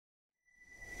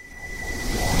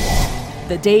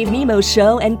The Dave Nemo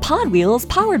Show and Pod Wheels,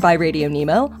 powered by Radio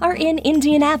Nemo, are in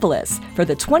Indianapolis for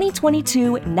the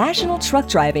 2022 National Truck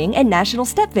Driving and National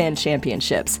Step Van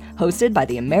Championships, hosted by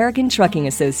the American Trucking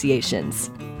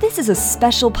Associations. This is a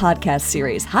special podcast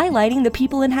series highlighting the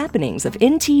people and happenings of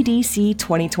NTDC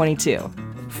 2022.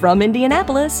 From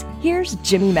Indianapolis, here's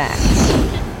Jimmy Mack.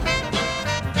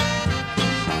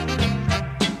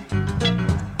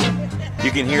 You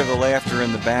can hear the laughter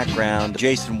in the background.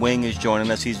 Jason Wing is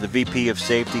joining us. He's the VP of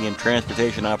Safety and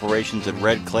Transportation Operations at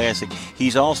Red Classic.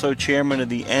 He's also chairman of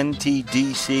the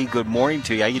NTDC. Good morning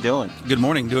to you. How you doing? Good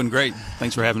morning. Doing great.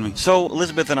 Thanks for having me. So,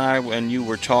 Elizabeth and I, when you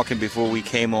were talking before we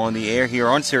came on the air here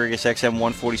on Sirius XM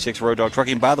 146 Road Dog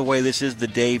Trucking. By the way, this is the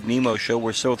Dave Nemo Show.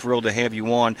 We're so thrilled to have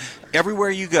you on. Everywhere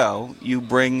you go, you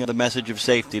bring the message of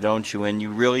safety, don't you? And you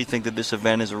really think that this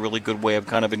event is a really good way of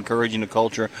kind of encouraging a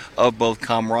culture of both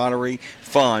camaraderie,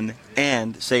 fun,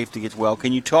 and safety as well.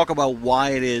 Can you talk about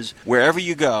why it is, wherever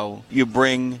you go, you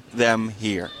bring them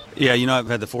here? Yeah, I've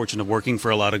had the fortune of working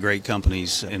for a lot of great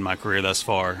companies in my career thus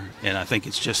far, and I think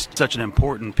it's just such an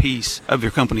important piece of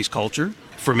your company's culture.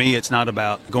 For me, it's not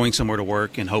about going somewhere to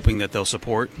work and hoping that they'll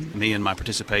support me and my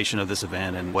participation of this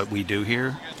event and what we do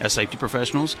here as safety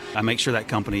professionals. I make sure that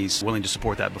company's willing to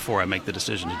support that before I make the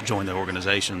decision to join the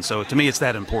organization. So to me, it's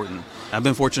that important. I've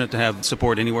been fortunate to have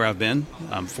support anywhere I've been.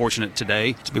 I'm fortunate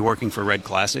today to be working for Red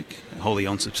Classic, a wholly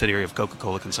owned subsidiary of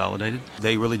Coca-Cola Consolidated.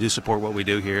 They really do support what we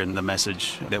do here and the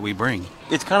message that we bring.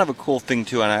 It's kind of a cool thing,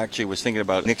 too, and I actually was thinking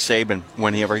about Nick Saban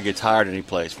whenever he gets hired any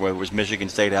place, whether it was Michigan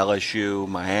State, LSU,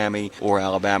 Miami, or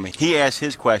Alabama. He asked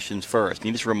his questions first.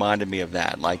 He just reminded me of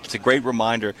that. Like, it's a great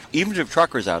reminder, even to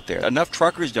truckers out there. Enough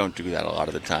truckers don't do that a lot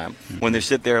of the time. When they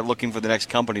sit there looking for the next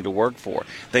company to work for,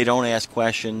 they don't ask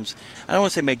questions. I don't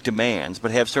want to say make demands,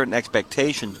 but have certain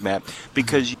expectations, Matt,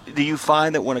 because do you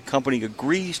find that when a company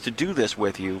agrees to do this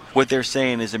with you, what they're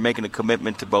saying is they're making a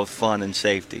commitment to both fun and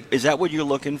safety? Is that what you're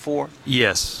looking for?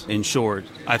 Yes, in short.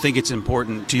 I think it's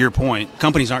important, to your point,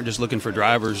 companies aren't just looking for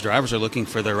drivers. Drivers are looking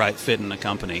for the right fit in the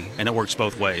company, and it works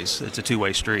both ways. It's a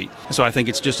two-way street. So I think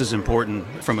it's just as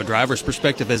important from a driver's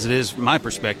perspective as it is my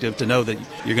perspective to know that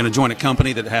you're going to join a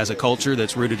company that has a culture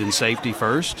that's rooted in safety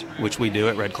first, which we do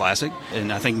at Red Classic.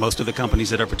 And I think most of the companies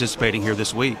that are participating here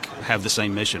this week have the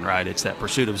same mission, right? It's that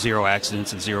pursuit of zero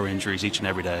accidents and zero injuries each and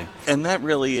every day. And that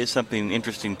really is something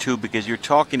interesting, too, because you're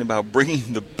talking about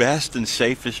bringing the best and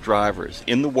safest drivers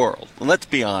in the world. And let's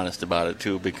be honest about it,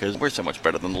 too, because we're so much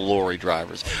better than the lorry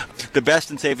drivers. The best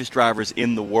and safest drivers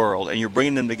in the world, and you're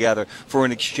bringing them together for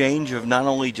an exchange of not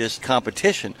only just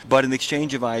competition, but an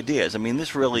exchange of ideas. I mean,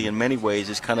 this really, in many ways,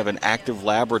 is kind of an active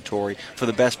laboratory for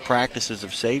the best practices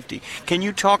of safety. Can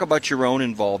you talk about your own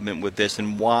involvement with this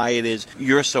and why it is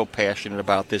you're so passionate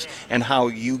about this and how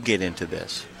you get into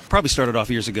this? Probably started off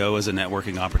years ago as a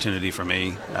networking opportunity for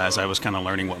me as I was kind of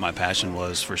learning what my passion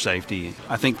was for safety.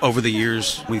 I think over the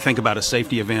years, we think about a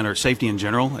safety event or safety in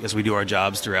general as we do our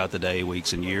jobs throughout the day,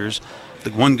 weeks, and years. The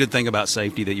one good thing about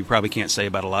safety that you probably can't say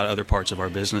about a lot of other parts of our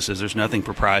business is there's nothing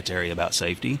proprietary about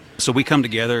safety. So we come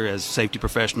together as safety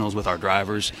professionals with our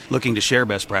drivers looking to share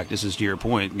best practices, to your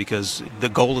point, because the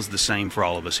goal is the same for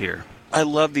all of us here. I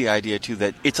love the idea, too,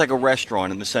 that it's like a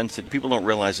restaurant in the sense that people don't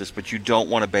realize this, but you don't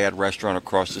want a bad restaurant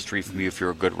across the street from you if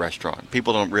you're a good restaurant.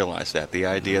 People don't realize that, the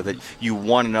idea that you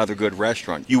want another good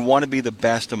restaurant. You want to be the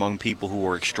best among people who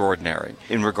are extraordinary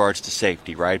in regards to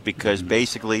safety, right? Because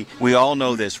basically, we all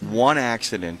know this, one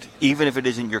accident, even if it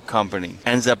isn't your company,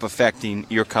 ends up affecting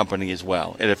your company as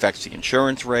well. It affects the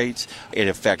insurance rates. It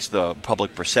affects the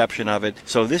public perception of it.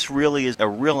 So this really is a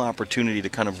real opportunity to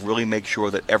kind of really make sure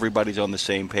that everybody's on the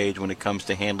same page when it comes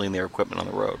to handling their equipment on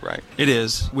the road, right? It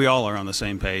is. We all are on the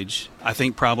same page. I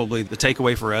think probably the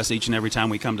takeaway for us each and every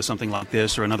time we come to something like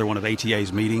this or another one of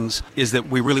ATA's meetings is that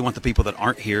we really want the people that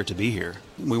aren't here to be here.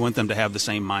 We want them to have the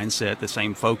same mindset, the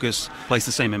same focus, place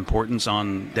the same importance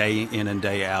on day in and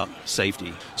day out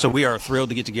safety. So we are thrilled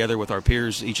to get together with our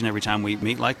peers each and every time we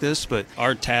meet like this, but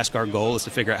our task, our goal is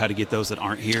to figure out how to get those that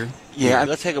aren't here. Yeah,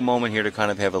 let's take a moment here to kind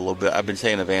of have a little bit, I've been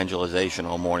saying evangelization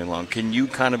all morning long. Can you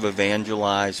kind of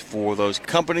evangelize for those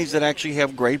companies that actually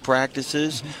have great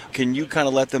practices? Can you kind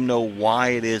of let them know why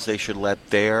it is they should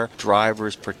let their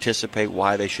drivers participate,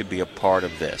 why they should be a part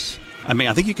of this? I mean,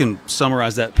 I think you can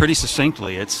summarize that pretty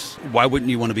succinctly. It's why wouldn't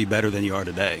you want to be better than you are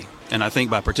today? And I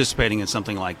think by participating in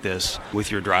something like this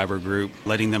with your driver group,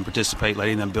 letting them participate,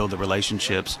 letting them build the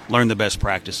relationships, learn the best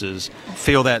practices,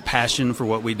 feel that passion for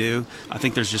what we do, I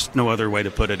think there's just no other way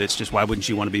to put it. It's just, why wouldn't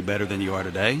you want to be better than you are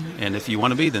today? And if you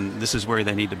want to be, then this is where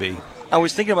they need to be. I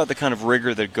was thinking about the kind of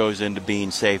rigor that goes into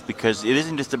being safe, because it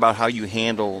isn't just about how you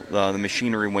handle the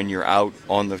machinery when you're out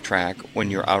on the track,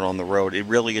 when you're out on the road. It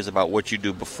really is about what you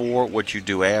do before, what you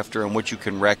do after, and what you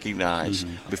can recognize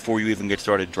before you even get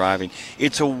started driving.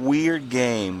 It's a weird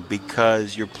game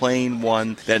because you're playing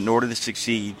one that in order to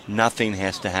succeed, nothing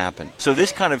has to happen. So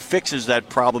this kind of fixes that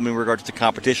problem in regards to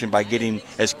competition by getting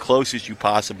as close as you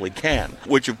possibly can,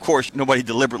 which of course nobody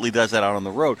deliberately does that out on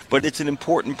the road. But it's an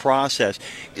important process.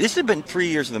 This has been 3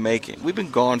 years in the making. We've been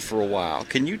gone for a while.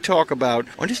 Can you talk about,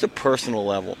 on just a personal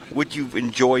level, what you've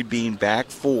enjoyed being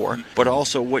back for, but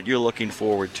also what you're looking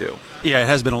forward to? Yeah, it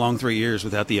has been a long 3 years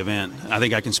without the event. I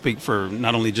think I can speak for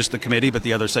not only just the committee, but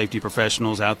the other safety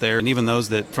professionals out there, and even those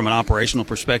that, from an operational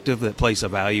perspective, that place a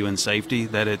value in safety,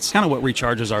 that it's kind of what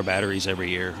recharges our batteries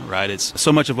every year, right? It's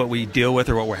so much of what we deal with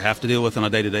or what we have to deal with on a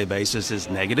day-to-day basis is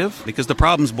negative because the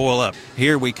problems boil up.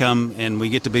 Here we come and we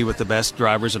get to be with the best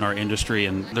drivers in our industry,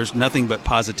 and there's nothing but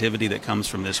positivity that comes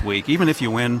from this week. Even if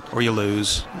you win or you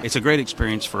lose, it's a great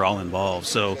experience for all involved.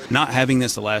 So not having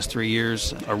this the last 3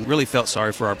 years, I really felt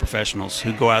sorry for our professionals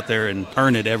who go out there and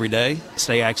earn it every day,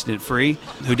 stay accident-free,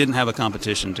 who didn't have a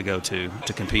competition to go to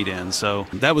compete in. So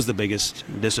that was the biggest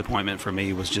disappointment for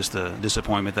me, was just the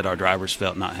disappointment that our drivers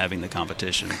felt not having the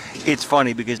competition. It's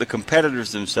funny because the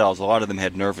competitors themselves, a lot of them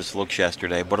had nervous looks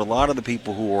yesterday, but a lot of the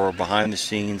people who are behind the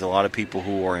scenes, a lot of people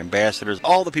who are ambassadors,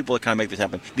 all the people that kind of make this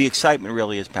happen, the excitement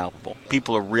really is palpable.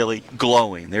 People are really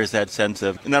glowing. There's that sense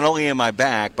of, not only am I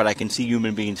back, but I can see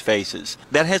human beings' faces.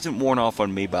 That hasn't worn off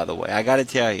on me, by the way. I got to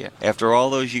tell you, after all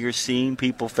those years seeing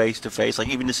people face to face, like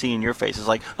even to seeing your face, it's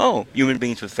like, oh, human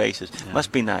beings with faces. Yeah.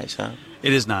 Must be nice, huh?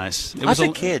 It is nice. Lots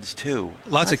of kids, too.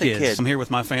 Lots of kids. I'm here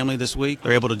with my family this week.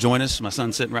 They're able to join us. My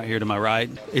son's sitting right here to my right.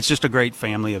 It's just a great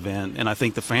family event, and I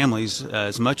think the families,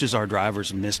 as much as our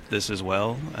drivers missed this as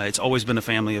well, it's always been a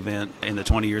family event in the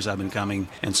 20 years I've been coming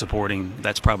and supporting.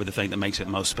 That's probably the thing that makes it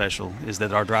most special, is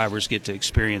that our drivers get to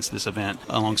experience this event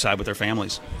alongside with their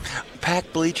families.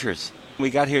 Packed bleachers. We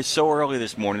got here so early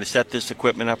this morning to set this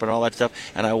equipment up and all that stuff,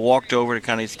 and I walked over to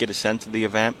kind of get a sense of the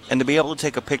event, and to be able to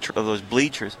take a picture of those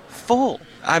bleachers full.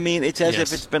 I mean, it's as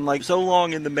if it's been like so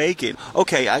long in the making.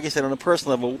 Okay, like I said, on a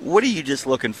personal level, what are you just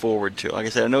looking forward to? Like I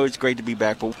said, I know it's great to be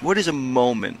back, but what is a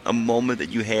moment that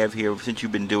you have here since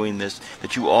you've been doing this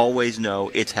that you always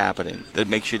know it's happening, that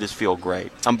makes you just feel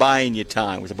great? I'm buying you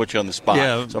time, which I put you on the spot.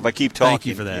 Yeah, so if I keep talking, thank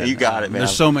you for that. You got it, man.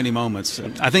 There's so many moments.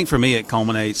 I think for me it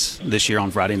culminates this year on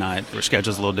Friday night. Our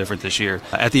schedule's a little different this year.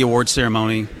 At the awards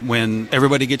ceremony, when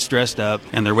everybody gets dressed up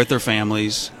and they're with their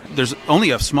families, there's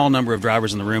only a small number of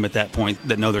drivers in the room at that point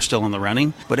that know they're still in the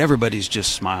running, but everybody's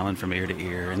just smiling from ear to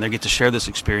ear, and they get to share this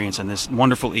experience and this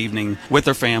wonderful evening with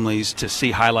their families, to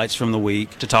see highlights from the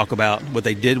week, to talk about what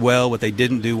they did well, what they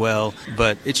didn't do well.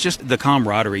 But it's just the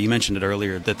camaraderie, you mentioned it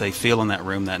earlier, that they feel in that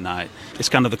room that night. It's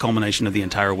kind of the culmination of the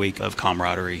entire week of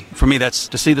camaraderie. For me, that's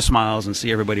to see the smiles and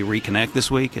see everybody reconnect this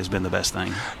week has been the best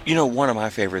thing. You know, one of my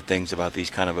favorite things about these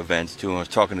kind of events, too, and I was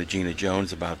talking to Gina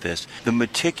Jones about this, the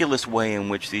meticulous way in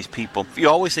which these people, you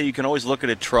always say you can always look at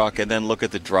a truck and then look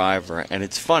at the driver, and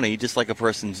it's funny, just like a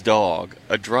person's dog,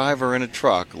 a driver and a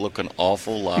truck look an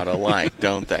awful lot alike,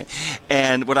 don't they?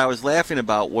 And what I was laughing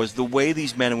about was the way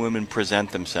these men and women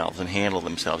present themselves and handle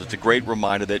themselves. It's a great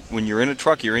reminder that when you're in a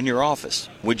truck, you're in your office.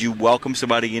 Would you welcome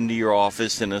somebody into your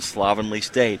office in a slovenly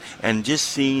state? And just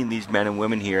seeing these men and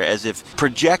women here as if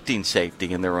projecting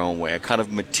safety in their own way, a kind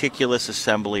of meticulous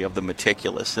assembly of the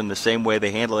meticulous in the same way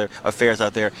they handle their affairs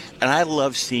out there. And I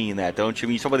love seeing that, don't you? I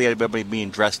mean, somebody everybody being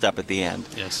dressed up at the end.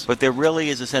 Yes. But there really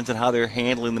is a sense in how they're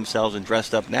handling themselves and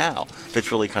dressed up now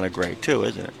that's really kind of great, too,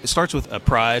 isn't it? It starts with a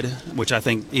pride, which I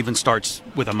think even starts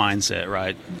with a mindset,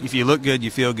 right? If you look good,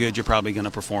 you feel good, you're probably going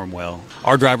to perform well.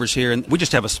 Our drivers here, and we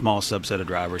just have a small subset of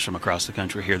drivers from across the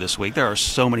country here this week. There are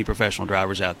so many professional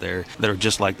drivers out there that are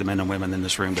just like the men and women in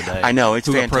this room today. I know, it's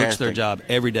who fantastic. Approach their job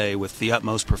every day with the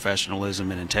utmost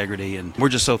professionalism and integrity, and we're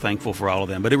just so thankful for all of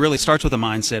them. But it really starts with a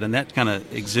mindset, and that kind of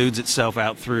exudes itself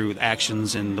out through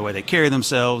actions and the way they carry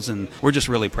themselves, and we're just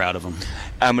really proud of them.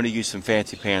 I'm going to use some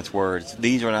fancy pants words.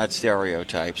 These are not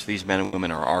stereotypes. These men and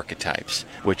women are archetypes,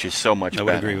 which is so much better.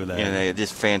 I would agree with that. And they're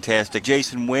just fantastic.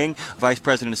 Jason Wing, Vice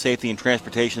President of Safety and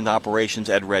Transportation Operations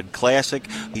at Red Classic.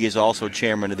 He is also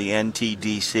chairman of the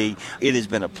NTDC. It has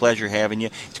been a pleasure having you.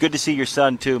 It's good to see your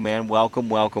son, too, man. Welcome,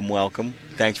 welcome, welcome.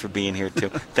 Thanks for being here, too.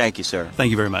 Thank you, sir.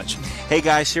 Thank you very much. Hey,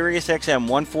 guys, Sirius XM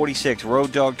 146,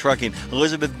 Road Dog Trucking.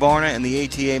 Elizabeth Barna and the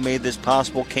ATA made this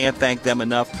possible. Can't thank them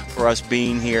enough for us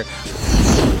being here.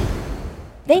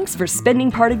 Thanks for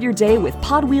spending part of your day with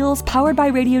Pod Wheels powered by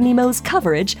Radio Nemo's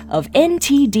coverage of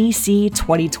NTDC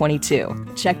 2022.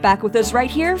 Check back with us right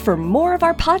here for more of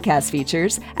our podcast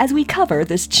features as we cover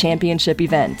this championship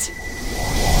event.